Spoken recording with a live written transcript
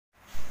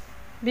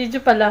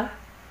Video pala.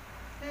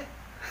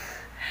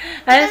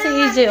 Ayan si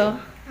EJ, oh.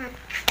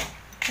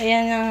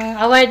 Ayan ang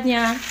award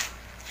niya.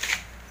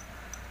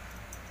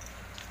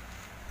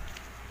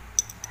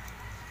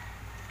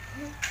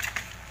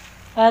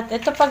 At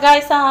ito pa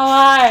guys ang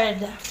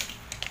award.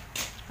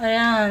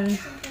 Ayan.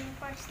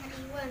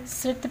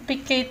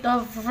 Certificate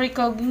of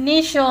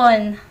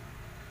Recognition.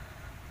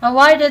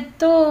 Awarded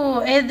to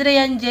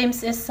Adrian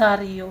James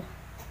Sario.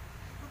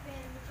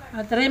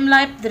 At Dream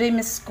Life Dream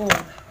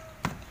School.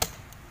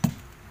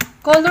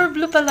 Color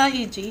blue pala,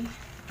 EJ.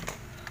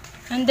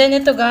 And then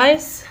ito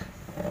guys.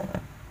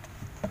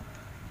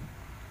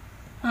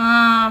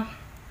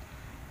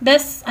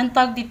 Best, ang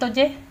tawag dito,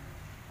 Je?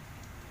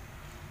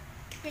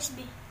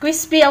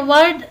 Crispy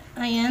Award.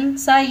 Ayan,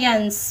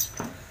 Science.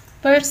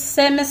 First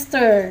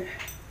semester.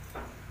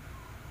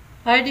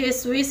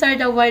 RDS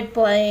Wizard Award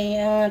po ay,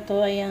 ito,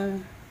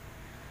 ayan.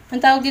 Ang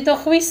tawag dito,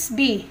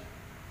 Crispy.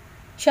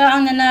 Siya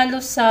ang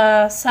nanalo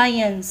sa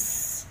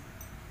Science.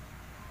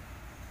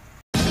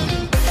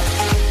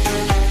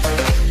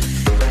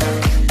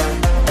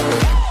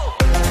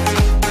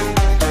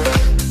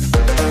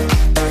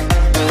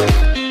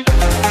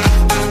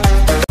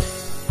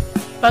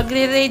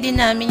 Pagre-ready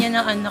namin yan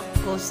ng anak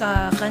ko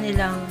sa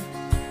kanilang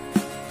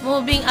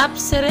moving up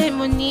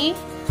ceremony.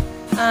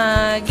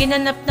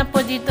 Ginanap na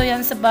po dito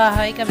yan sa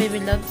bahay, ka-baby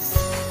loves.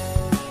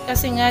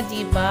 Kasi nga,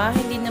 diba,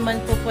 hindi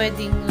naman po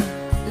pwedeng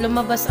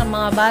lumabas ang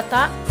mga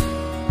bata.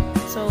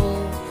 So,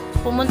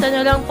 pumunta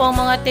na lang po ang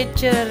mga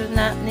teacher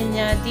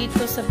niya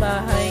dito sa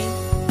bahay.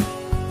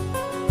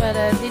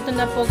 Para dito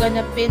na po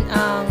ganapin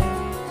ang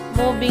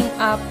moving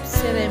up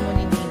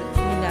ceremony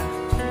nila.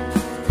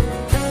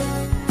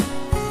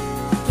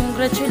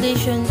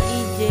 Congratulations,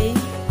 EJ.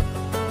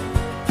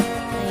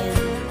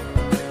 Ayan.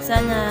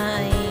 Sana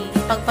ay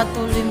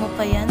ipagpatuloy mo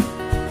pa yan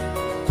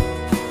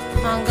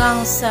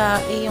hanggang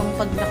sa iyong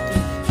paglaki.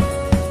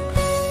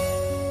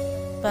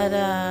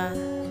 Para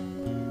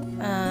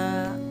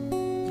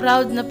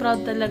proud na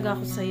proud talaga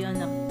ako sa iyo,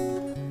 anak.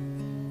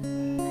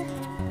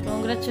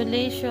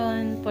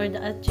 Congratulations for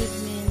the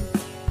achievement.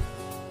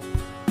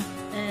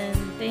 And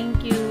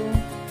thank you,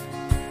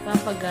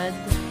 Papa God,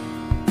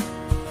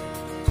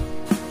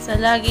 sa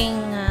laging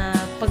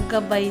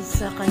paggabay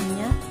sa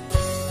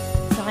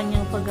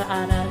kanyang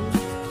pag-aaral.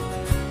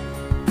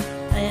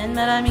 Ayan,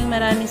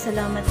 maraming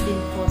salamat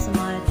din po sa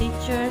mga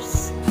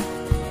teachers,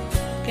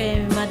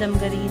 kay Madam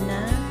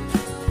Garina,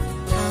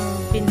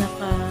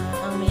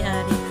 ang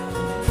may-ari ng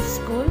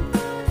school.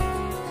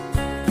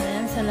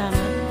 Ayan,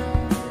 salamat.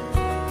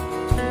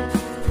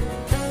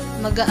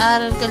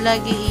 Mag-aaral ka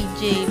lagi,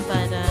 EJ,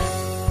 para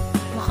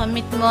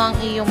makamit mo ang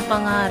iyong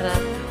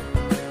pangarap.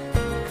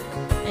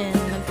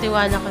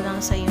 Tiwala ka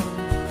lang sa iyong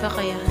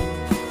kakayahan.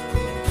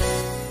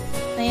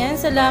 Ayan,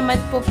 salamat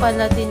po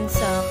pala din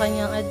sa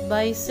kanyang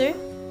advisor,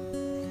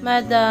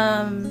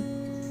 Madam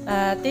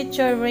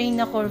Teacher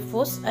Reyna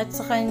Corfus, at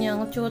sa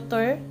kanyang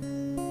tutor,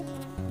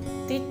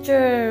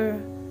 Teacher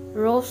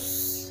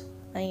Rose.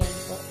 Ayan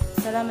po.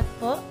 Salamat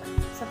po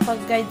sa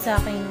pag-guide sa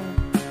aking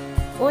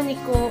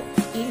uniko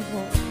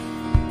iho.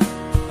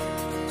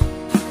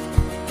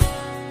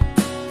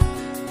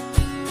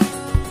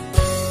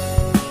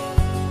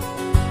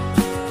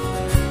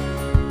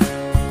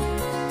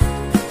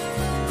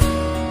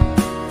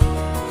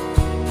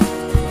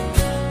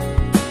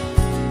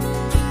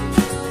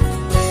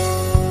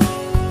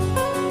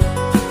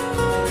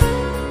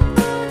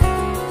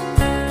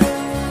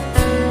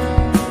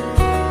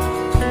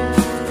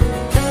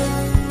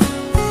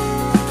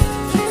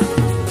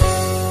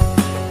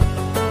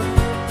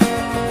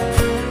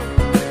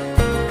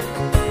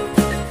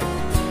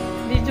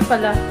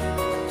 Pala.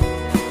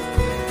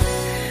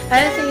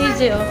 Ayan si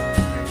EJ, oh.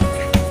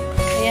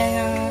 Ayan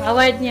ang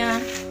award niya.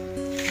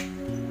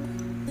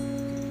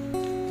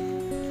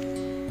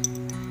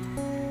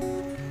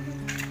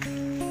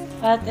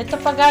 At ito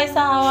pa guys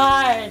ang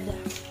award.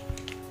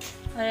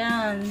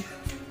 Ayan.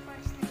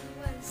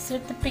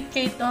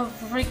 Certificate of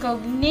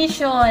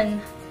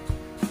Recognition.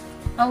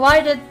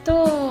 Awarded to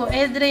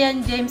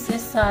Adrian James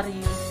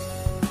Sario.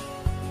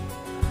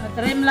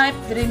 Dream Life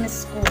Dream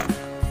School.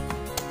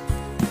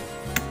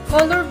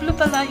 Color blue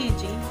pala,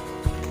 EJ.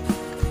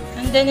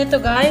 And then ito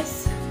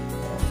guys.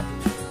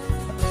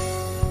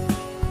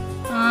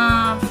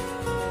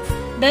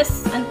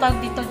 Best, ang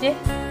tawag dito, Je?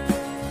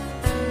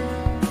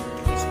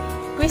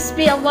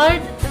 Crispy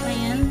Award.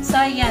 Ayan,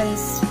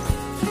 Science.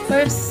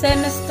 First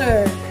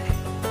semester.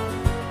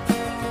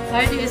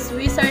 RDS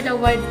Wizard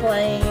Award po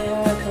ay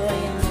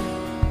ayan.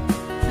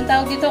 Ang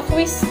tawag dito,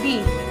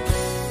 Crispy.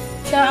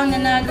 Siya ang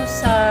nanalo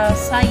sa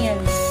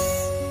Science.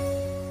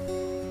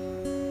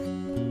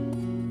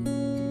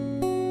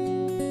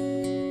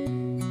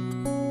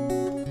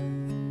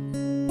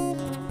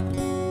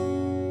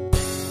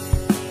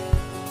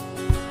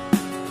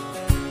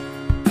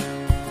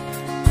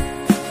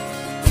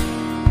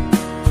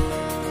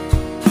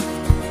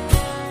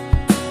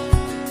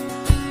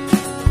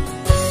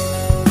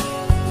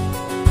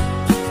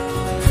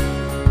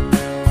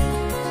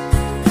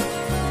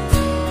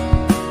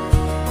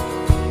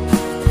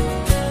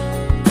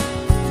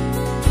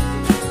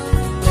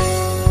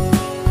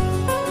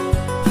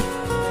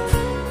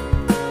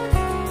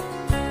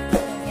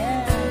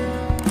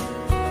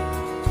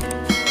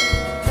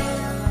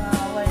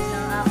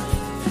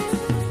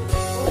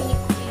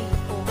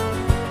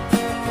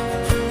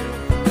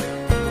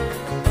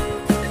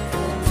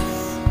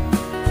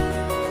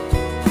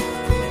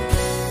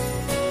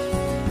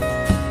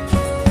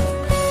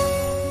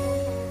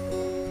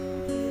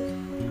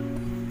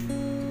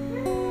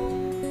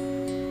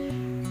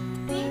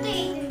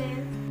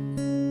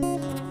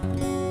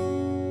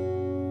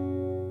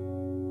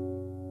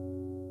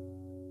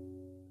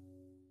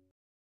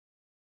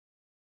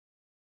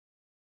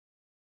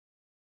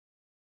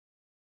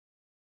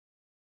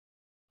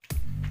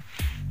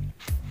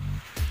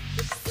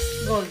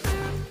 gold.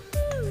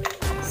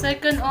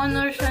 Second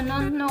honor siya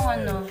nung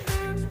ano,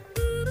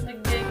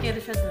 nag-daycare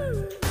siya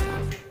dun.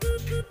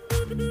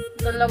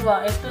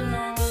 Dalawa, ito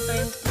nung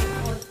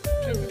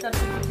 2014.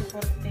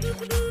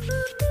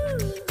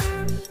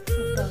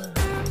 Ito.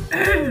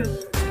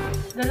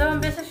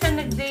 Dalawang beses siya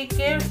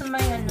nag-daycare sa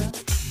may ano,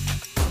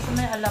 sa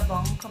may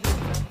Alabang,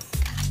 Kabulas.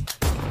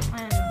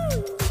 Ayan.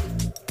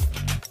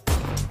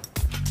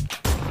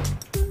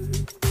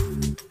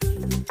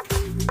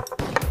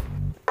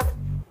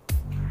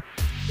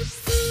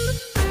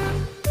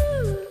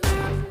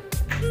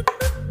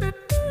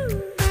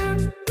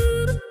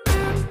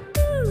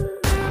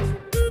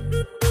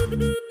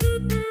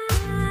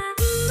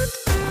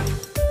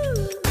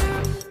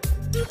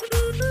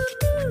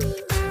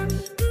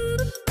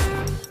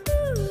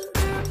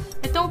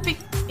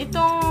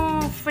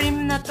 Itong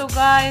frame na to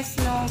guys,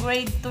 nung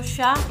grade 2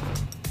 siya.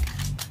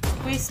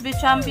 Quiz Bee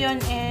champion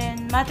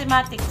in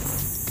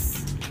mathematics.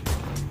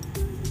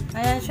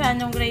 Ayan siya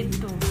nung grade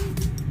 2.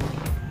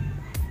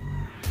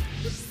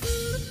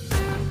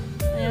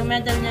 Ayan yung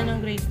medal niya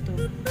nung grade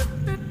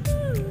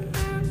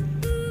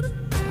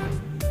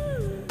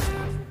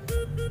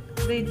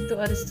 2. Grade 2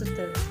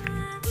 Aristotle.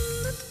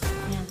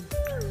 Ayan.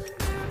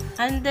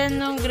 And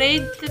then nung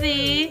grade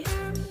 3,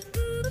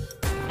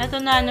 ito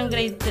na nung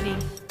grade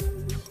 3.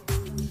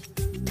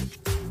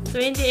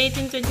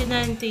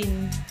 2018-2019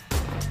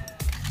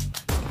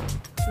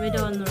 with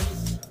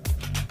honors.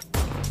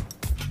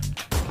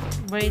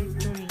 Grade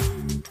 3.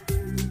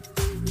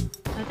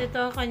 At ito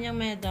ang kanyang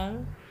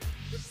medal.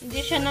 Hindi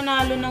siya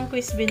nanalo ng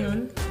quiz bee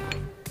nun.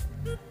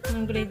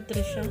 Nung grade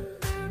 3 siya.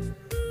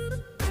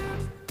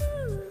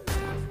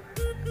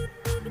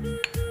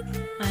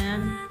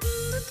 Ayan.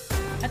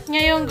 At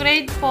ngayong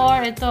grade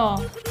 4,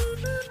 ito.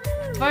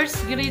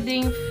 First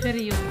grading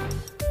period.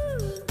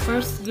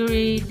 First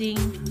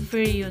grading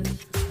period.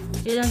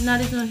 Ilang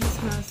narito na siya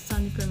sa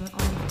Sunny Primer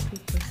on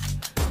papers.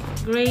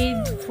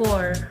 Grade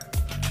 4.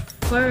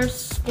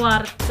 First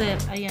quarter.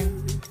 Ayan.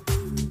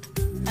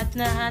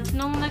 At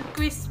nung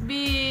nag-quiz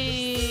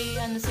bee,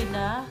 ano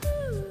sila?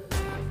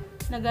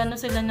 Nag-ano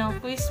sila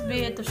ng quiz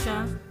bee. Ito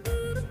siya.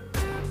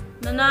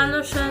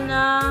 Nanalo siya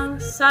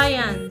ng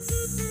science.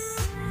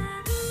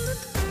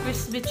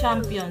 Quiz bee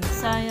champion.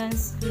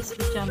 Science quiz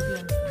bee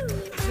champion.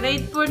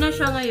 Grade 4 na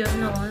siya ngayon.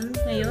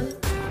 Ngayon.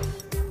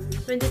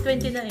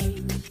 2020 na eh.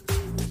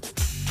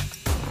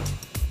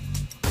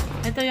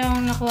 Ito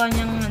yung nakuha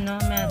niyang ano,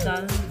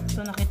 medal.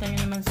 Ito nakita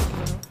niyo naman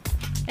siguro.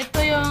 Ito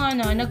yung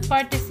ano,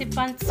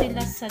 nag-participant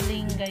sila sa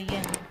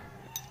Lingayen.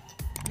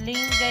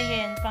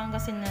 Lingayen,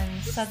 Pangasinan,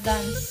 sa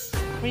dance,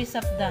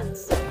 freeze-up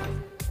dance.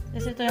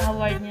 Kasi ito yung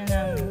award niya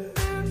ng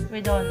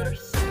with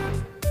honors.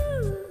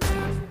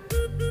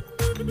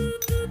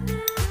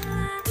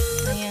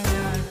 Ayan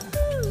yung ano,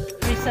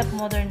 freeze-up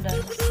modern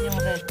dance, yung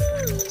red.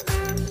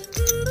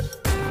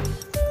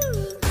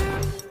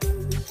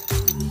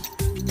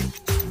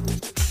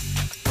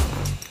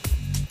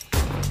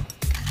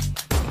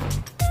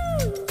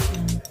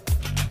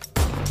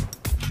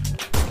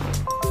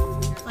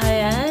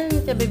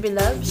 Ayan, Baby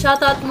Love.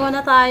 Shoutout muna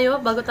tayo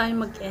bago tayo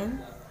mag-end.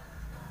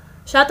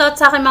 Shoutout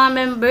sa aking mga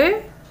member.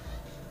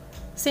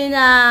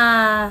 Sina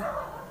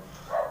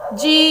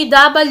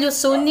GW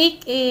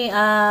Sunic,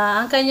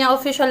 ang kanyang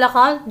official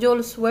account,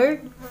 Jules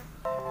Word.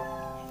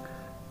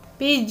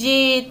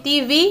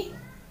 PGTV,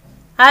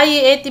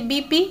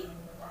 IETBP,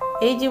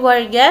 AG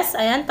Wargas,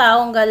 ayan,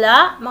 Taong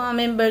Gala, mga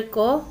member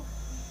ko.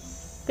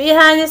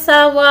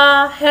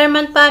 Pihanisawa,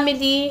 Herman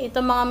Family,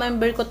 itong mga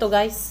member ko to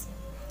guys.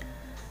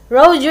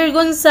 Roger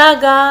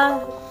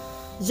Gonzaga,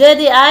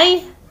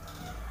 JDI,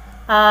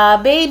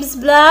 Babes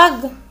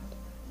Vlog,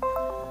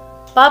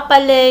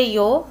 Papa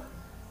Leo,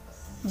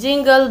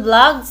 Jingle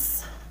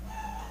Vlogs,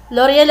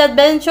 L'Oreal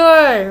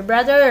Adventure,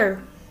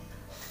 brother.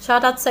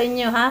 Shoutout sa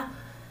inyo ha.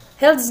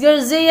 Helds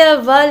Garcia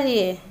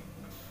Valle,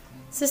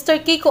 Sister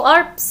Kiko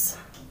Arps,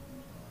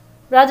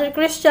 Brother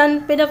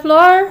Christian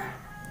Pinaflor,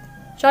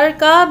 Char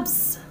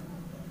Cubs,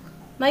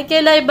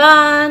 Michael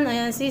Iban,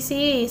 ayan,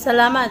 Sisi,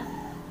 salamat.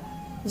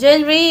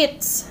 Jen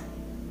Ritz,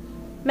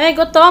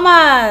 Mego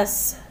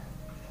Thomas,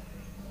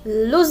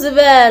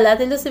 Luzbel,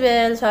 Ate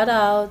Luzbel, shout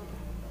out.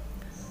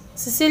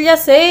 Cecilia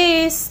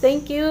Says,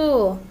 thank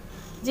you.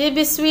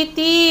 JB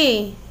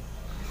Sweetie,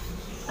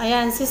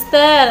 ayan,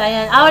 sister,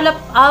 ayan,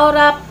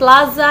 Aura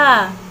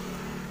Plaza,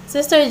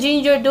 Sister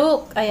Ginger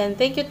Duke, ayan,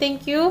 thank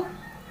you.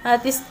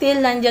 At still,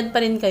 nandyan pa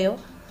rin kayo.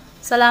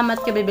 Salamat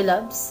ka, Baby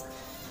Loves.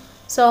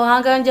 So,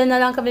 hanggang dyan na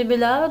lang ka, Baby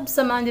Loves.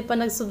 Sa mga hindi pa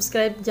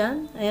nag-subscribe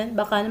dyan, ayan,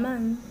 baka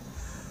naman.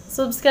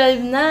 Subscribe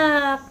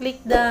na,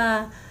 click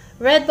the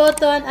red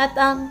button at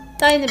ang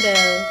tiny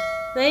bell.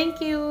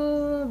 Thank you.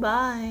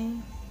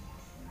 Bye.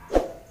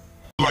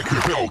 Like a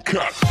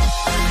Hellcat.